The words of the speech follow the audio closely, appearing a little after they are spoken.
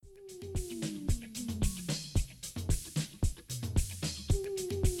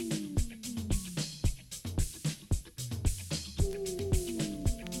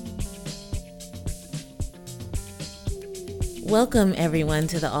Welcome, everyone,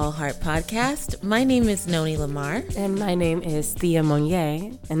 to the All Heart Podcast. My name is Noni Lamar. And my name is Thea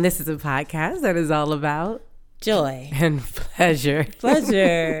Monnier. And this is a podcast that is all about joy and pleasure.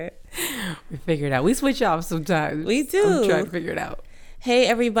 Pleasure. We figure it out. We switch off sometimes. We do. I'm trying to figure it out. Hey,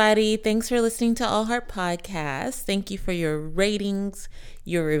 everybody. Thanks for listening to All Heart Podcast. Thank you for your ratings,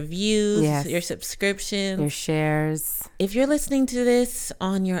 your reviews, your subscriptions, your shares. If you're listening to this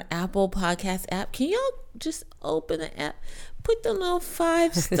on your Apple Podcast app, can y'all just open the app? Put the little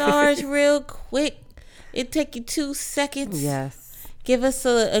 5 stars real quick. It'd take you 2 seconds. Yes. Give us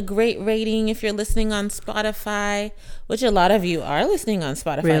a great rating if you're listening on Spotify, which a lot of you are listening on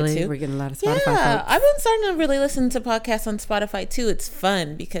Spotify really? too. We're getting a lot of Spotify folks. I've been starting to really listen to podcasts on Spotify too. It's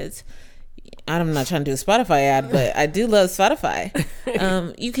fun because I'm not trying to do a Spotify ad, but I do love Spotify.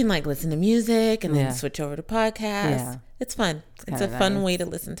 You can listen to music and then switch over to podcasts. Yeah. It's fun. It's a fun way to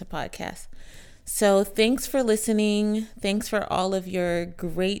listen to podcasts. So thanks for listening. Thanks for all of your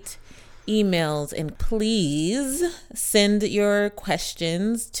great emails, and please send your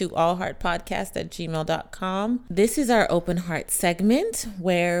questions to allheartpodcast@gmail.com. This is our open heart segment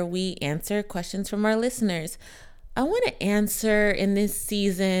where we answer questions from our listeners. I want to answer in this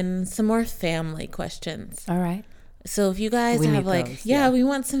season some more family questions. All right. So if you guys have those, we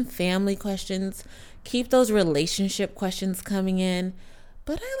want some family questions. Keep those relationship questions coming in.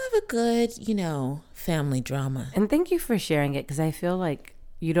 But I love a good, family drama. And thank you for sharing it, because I feel like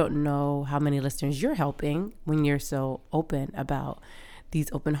you don't know how many listeners you're helping when you're so open about these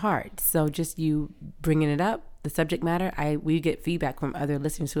open hearts. So just you bringing it up, the subject matter, we get feedback from other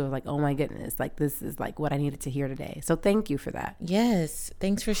listeners who are like, oh my goodness, this is what I needed to hear today. So thank you for that. Yes,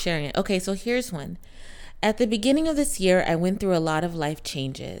 thanks for sharing it. Okay, so here's one. At the beginning of this year, I went through a lot of life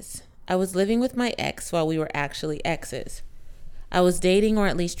changes. I was living with my ex while we were actually exes. I was dating, or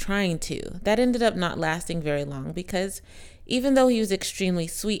at least trying to. That ended up not lasting very long because even though he was extremely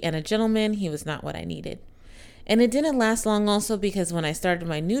sweet and a gentleman, he was not what I needed. And it didn't last long also because when I started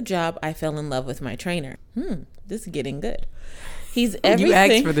my new job, I fell in love with my trainer. This is getting good. He's everything. You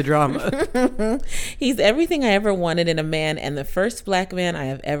asked for the drama. He's everything I ever wanted in a man and the first black man I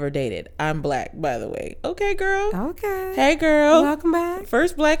have ever dated. I'm black, by the way. Okay, girl. Okay. Hey, girl. Welcome back.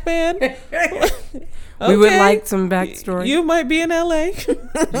 First black man. We would like some backstory. You might be in LA.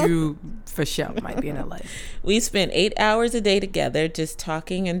 You, for sure, might be in LA. We spent 8 hours a day together just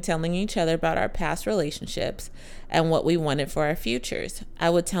talking and telling each other about our past relationships and what we wanted for our futures. I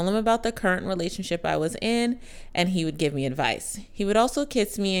would tell him about the current relationship I was in, and he would give me advice. He would also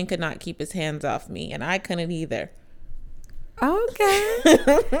kiss me and could not keep his hands off me, and I couldn't either. Okay.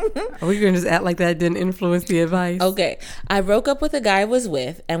 Are we going to just act like that didn't influence the advice? Okay. I broke up with the guy I was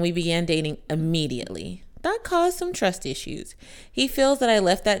with, and we began dating immediately. That caused some trust issues. He feels that I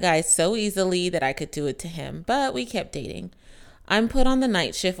left that guy so easily that I could do it to him, but we kept dating. I'm put on the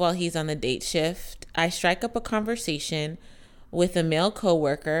night shift while he's on the date shift. I strike up a conversation with a male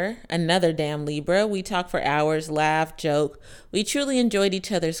coworker, another damn Libra. We talk for hours, laugh, joke. We truly enjoyed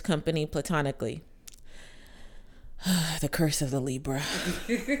each other's company platonically. The curse of the Libra.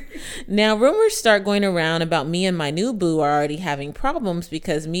 Now, rumors start going around about me and my new boo are already having problems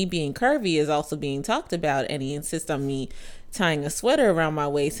because me being curvy is also being talked about, and he insists on me tying a sweater around my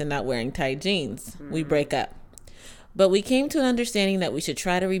waist and not wearing tight jeans. We break up. But we came to an understanding that we should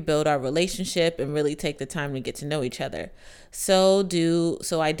try to rebuild our relationship and really take the time to get to know each other. So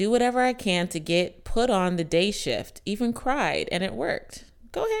I do whatever I can to get put on the day shift, even cried, and it worked.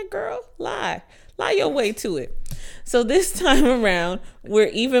 Go ahead, girl. Lie your way to it. So this time around, we're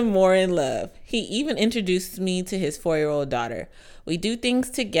even more in love. He even introduced me to his 4-year-old daughter. We do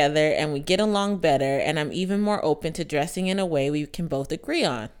things together and we get along better, and I'm even more open to dressing in a way we can both agree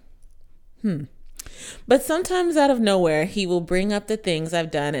on. But sometimes out of nowhere, he will bring up the things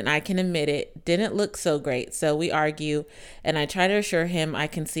I've done, and I can admit it didn't look so great. So we argue, and I try to assure him I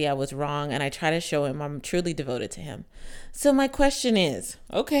can see I was wrong, and I try to show him I'm truly devoted to him. So my question is,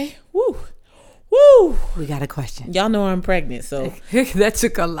 okay, woo. We got a question. Y'all know I'm pregnant, so that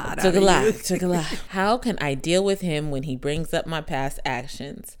took a lot. Took a lot. How can I deal with him when he brings up my past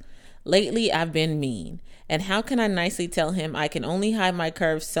actions? Lately, I've been mean. And how can I nicely tell him I can only hide my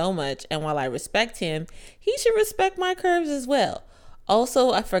curves so much, and while I respect him, he should respect my curves as well?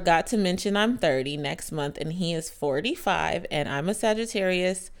 Also, I forgot to mention I'm 30 next month, and he is 45, and I'm a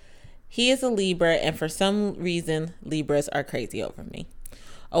Sagittarius. He is a Libra, and for some reason, Libras are crazy over me.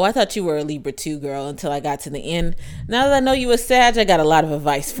 Oh, I thought you were a Libra too, girl, until I got to the end. Now that I know you a Sag, I got a lot of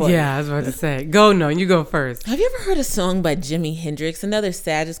advice for you. Yeah, I was about to say. Go, no, you go first. Have you ever heard a song by Jimi Hendrix? Another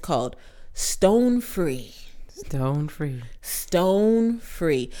Sag is called Stone Free. Stone Free. Stone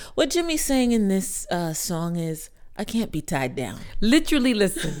Free. What Jimmy's saying in this song is, I can't be tied down. Literally,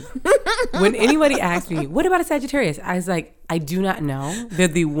 listen. When anybody asks me, what about a Sagittarius? I was like, I do not know. They're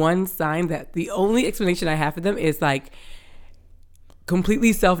the one sign that the only explanation I have for them is like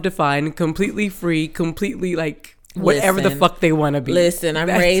completely self-defined, completely free, completely like whatever the fuck they want to be. Listen, I'm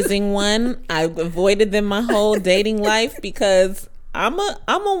raising one. I've avoided them my whole dating life because I'm a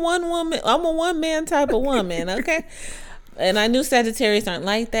one man type of woman, okay? And I knew Sagittarius aren't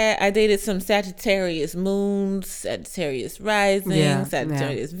like that. I dated some Sagittarius moons, Sagittarius rising,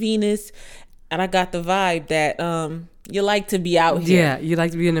 Sagittarius Venus, and I got the vibe that you like to be out here. Yeah, you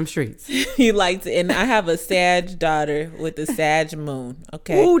like to be in them streets. You like to, and I have a Sag daughter with a Sag moon.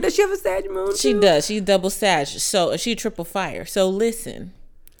 Okay. Ooh, does she have a Sag moon? She does. She's double Sag. So she triple fire. So listen,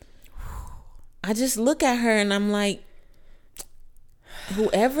 I just look at her and I'm like,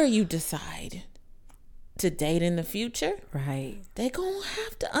 whoever you decide to date in the future, right, they gonna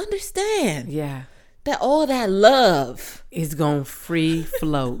have to understand, that all that love is gonna free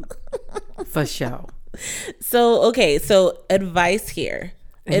float for sure. So okay, so advice here,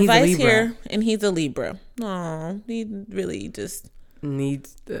 and and he's a Libra. Oh, he really just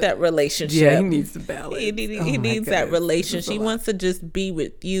needs that relationship. Yeah, he needs the balance. He needs that relationship. She wants to just be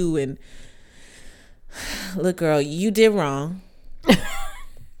with you. And look, girl, you did wrong.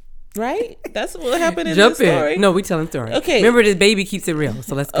 Right? That's what happened in the story. No, we telling story. Okay. Remember, this baby keeps it real.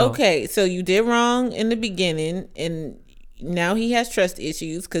 So let's go. Okay, so you did wrong in the beginning, and now he has trust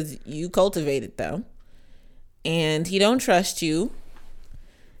issues because you cultivated them, and he don't trust you,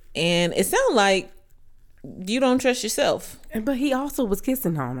 and it sounds like you don't trust yourself. But he also was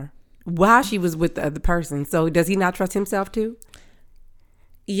kissing on her while she was with the other person. So does he not trust himself too?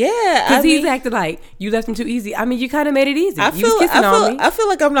 Yeah, because he's acting like you left him too easy. I mean, you kind of made it easy. I feel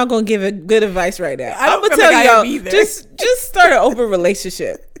like I'm not gonna give it good advice right now. I'm gonna tell y'all, just start an open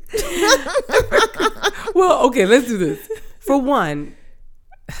relationship. Well, okay, let's do this. For one,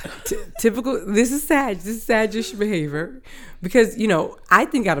 typical. This is Sagittarius behavior, because I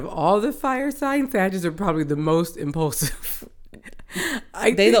think out of all the fire signs, Sagittarius are probably the most impulsive.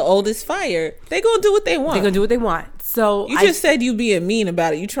 They the oldest fire. They gonna do what they want. They gonna do what they want. So you just said you being mean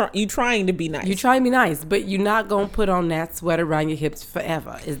about it. You trying to be nice. You trying to be nice, but you're not gonna put on that sweater around your hips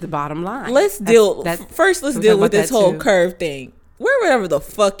forever. Is the bottom line. Let's deal with this whole curve thing. Wear whatever the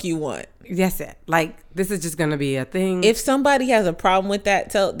fuck you want. That's it. Like, this is just gonna be a thing. If somebody has a problem with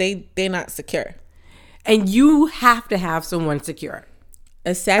that, they're not secure. And you have to have someone secure.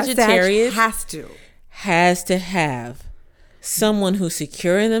 A Sagittarius has to have someone who's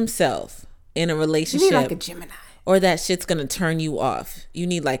secure in themselves in a relationship. You need like a Gemini. Or that shit's gonna turn you off. You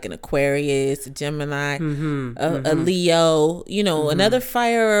need like an Aquarius, a Gemini, a Leo, another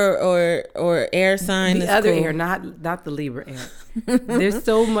fire or air sign. The other air, not the Libra air. There's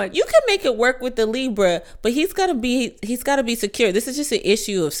so much. You can make it work with the Libra, but he's gotta be secure. This is just an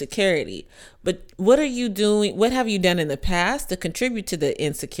issue of security. But what are you doing? What have you done in the past to contribute to the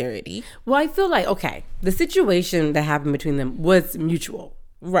insecurity? Well, I feel like, okay, the situation that happened between them was mutual.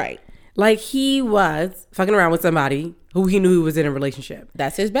 Right. Like, he was fucking around with somebody who he knew he was in a relationship.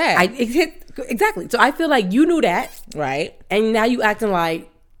 That's his bag. Exactly. So I feel like you knew that. Right. And now you acting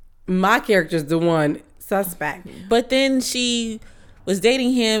like my character's the one suspect. But then she was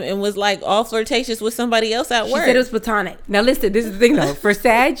dating him and was like all flirtatious with somebody else at work. She said it was platonic. Now listen, this is the thing though. For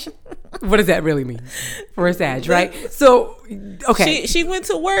Sag, what does that really mean? For a Sag, right? So, okay. She went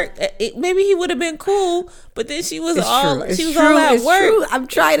to work. Maybe he would have been cool, but then she was all at work. True. I'm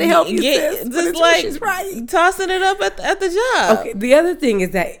trying to help you, sis. Just like she's right. Tossing it up at the job. Okay. The other thing is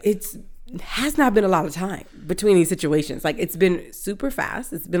that it has not been a lot of time between these situations. Like, it's been super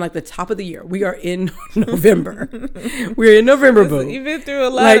fast. It's been like the top of the year. We are in November. We're in November, boo. You've been through a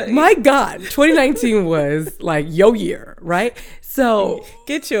lot. Like, my God, 2019 was like your year, right? So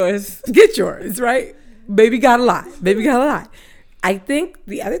get yours, right? Baby got a lot. I think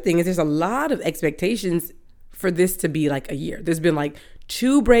the other thing is there's a lot of expectations for this to be like a year. There's been like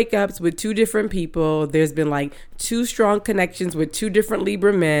 2 breakups with 2 different people. There's been like 2 strong connections with 2 different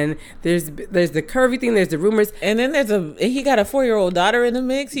Libra men. There's the curvy thing. There's the rumors, and then he got a 4-year-old daughter in the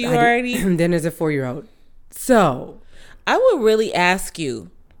mix. And then there's a 4-year-old. So I would really ask you,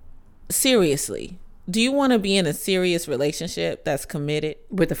 seriously, do you want to be in a serious relationship that's committed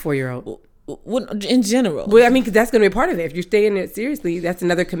with a 4-year-old? In general. Well, I mean, because that's going to be a part of it. If you're staying in it seriously, that's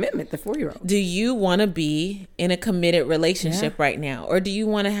another commitment, the 4-year-old. Do you want to be in a committed relationship right now? Or do you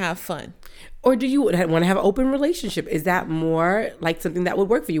want to have fun? Or do you want to have an open relationship? Is that more like something that would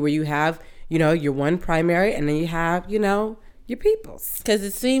work for you, where you have, your one primary and then you have, your peoples? Because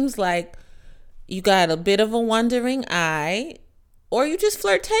it seems like you got a bit of a wandering eye, or you just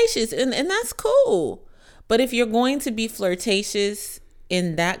flirtatious, and that's cool. But if you're going to be flirtatious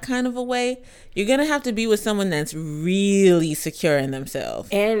in that kind of a way, you're going to have to be with someone that's really secure in themselves.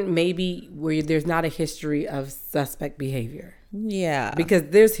 And maybe where there's not a history of suspect behavior. Yeah. Because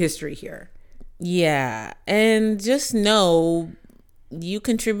there's history here. Yeah. And just know you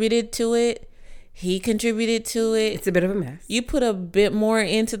contributed to it. He contributed to it. It's a bit of a mess. You put a bit more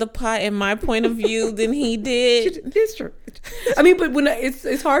into the pot, in my point of view, than he did. It's true. I mean, but when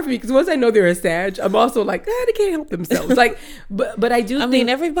it's hard for me because once I know they're a Sag, I'm also like, they can't help themselves. Like, but I do. I mean,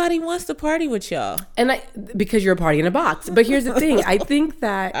 everybody wants to party with y'all, and because you're a party in a box. But here's the thing: I think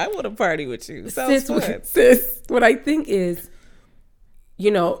that I want to party with you, sis. What I think is,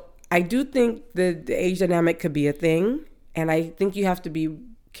 I do think the age dynamic could be a thing, and I think you have to be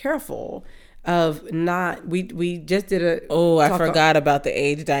careful of not. We just did a. Oh, I forgot about the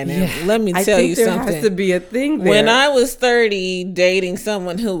age dynamic. Yeah, let me tell you something. There has to be a thing there. When I was 30, dating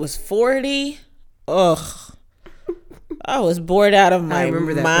someone who was 40, I was bored out of my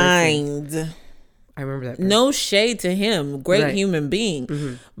mind. I remember that person. No shade to him, great human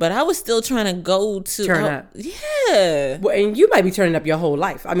being, but I was still trying to go to turn up. Yeah, well, and you might be turning up your whole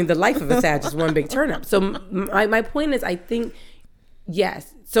life. I mean, the life of a Sag is one big turn up. So my point is, I think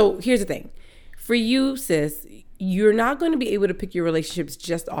yes. So here's the thing. For you, sis, you're not going to be able to pick your relationships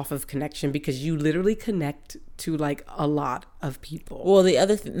just off of connection because you literally connect to like a lot of people. Well, the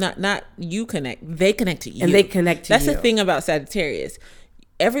other not you connect, they connect to you. And they connect to you. That's the thing about Sagittarius.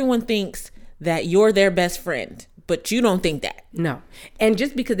 Everyone thinks that you're their best friend, but you don't think that. No. And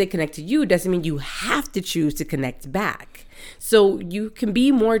just because they connect to you doesn't mean you have to choose to connect back. So you can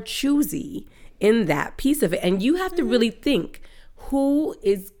be more choosy in that piece of it. And you have to really think who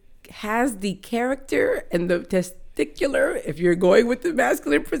has the character and the testicular, if you're going with the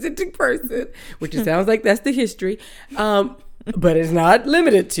masculine presenting person, which it sounds like that's the history, but it's not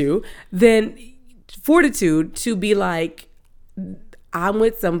limited to, then fortitude to be like, I'm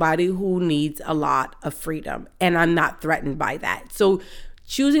with somebody who needs a lot of freedom and I'm not threatened by that. So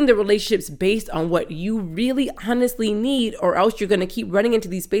choosing the relationships based on what you really honestly need, or else you're going to keep running into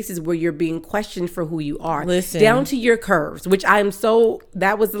these spaces where you're being questioned for who you are. Listen, down to your curves, which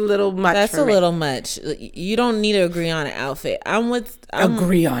that was a little much. That's a little much. You don't need to agree on an outfit.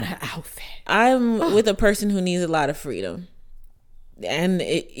 Agree on an outfit. I'm with a person who needs a lot of freedom. And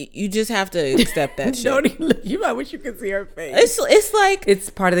you just have to accept that shit. I wish you could see her face. It's like it's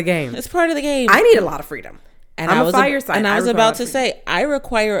part of the game. It's part of the game. I need a lot of freedom. And I'm a fire sign. And I was about to say, I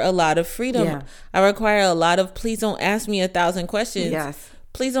require a lot of freedom. Yeah. I require a lot of, please don't ask me 1,000 questions. Yes.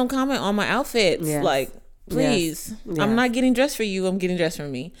 Please don't comment on my outfits. Yes. Like, please. Yes. I'm not getting dressed for you. I'm getting dressed for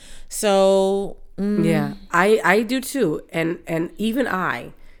me. So. Yeah, I do too. And even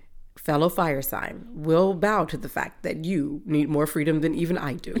I, fellow fire sign, will bow to the fact that you need more freedom than even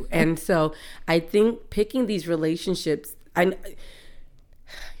I do. And so I think picking these relationships, us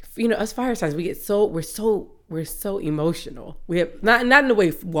fire signs, we're so emotional. We have not in the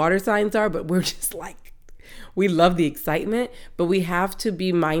way water signs are, but we're just like, we love the excitement, but we have to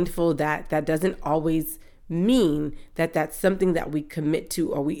be mindful that doesn't always mean that that's something that we commit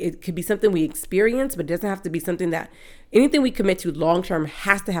to, or it could be something we experience, but it doesn't have to be something that anything we commit to long term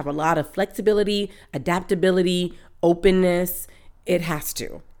has to have a lot of flexibility, adaptability, openness. It has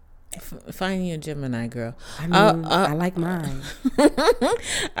to. Find you a Gemini, girl. I mean, I like mine.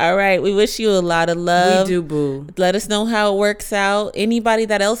 All right. We wish you a lot of love. We do, boo. Let us know how it works out. Anybody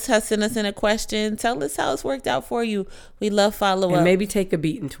that else has sent us in a question, tell us how it's worked out for you. We love follow-up. And maybe take a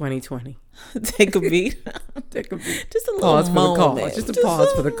beat in 2020. Take a beat. Take a beat. Just a little pause moment. For the cause. Just a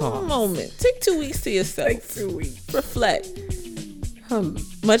pause for the cause. Moment. Take 2 weeks to yourself. Take 2 weeks. Reflect.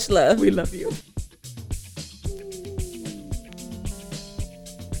 Much love. We love you.